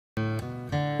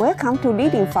Welcome to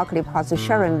Leading Forklift Hose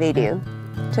sharing video.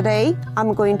 Today,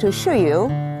 I'm going to show you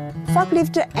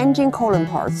forklift engine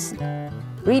coolant parts,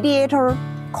 radiator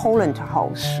coolant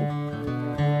hose.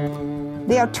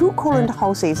 There are two coolant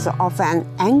hoses of an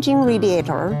engine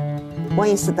radiator. One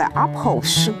is the up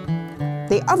hose,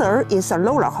 the other is a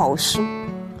lower hose.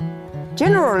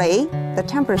 Generally, the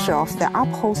temperature of the up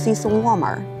hose is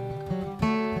warmer.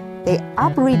 The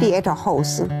up radiator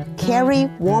hose carry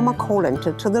warmer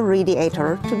coolant to the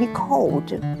radiator to be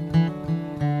cooled.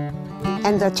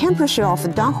 And the temperature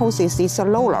of down hoses is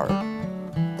lower.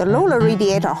 The lower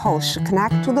radiator hose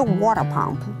connects to the water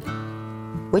pump,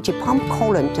 which pump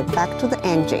coolant back to the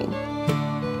engine.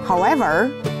 However,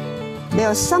 there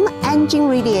are some engine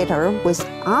radiator with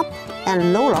up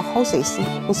and lower hoses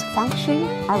whose function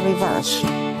are reversed.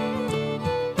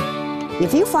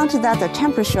 If you find that the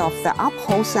temperature of the up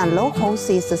hose and low hose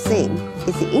is the same,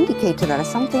 it indicates that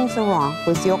something's wrong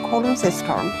with your coolant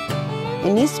system.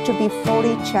 It needs to be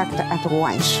fully checked at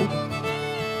once.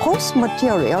 Hose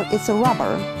material is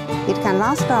rubber. It can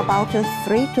last about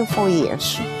 3 to 4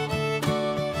 years.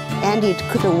 And it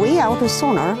could wear out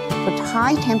sooner at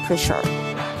high temperature.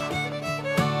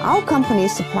 Our company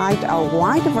supplied a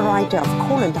wide variety of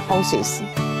coolant hoses.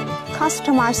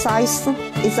 Customized size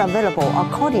is available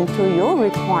according to your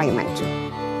requirement.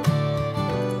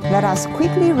 Let us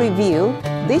quickly review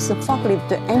these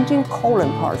forklift engine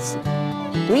coolant parts,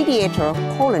 radiator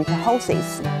coolant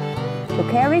hoses, to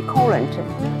carry coolant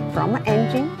from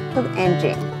engine to the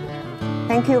engine.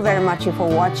 Thank you very much for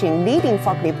watching Leading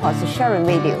Forklift Hose sharing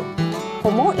video.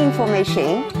 For more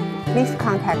information, please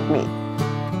contact me.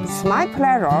 It's my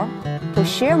pleasure to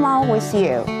share more with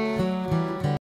you.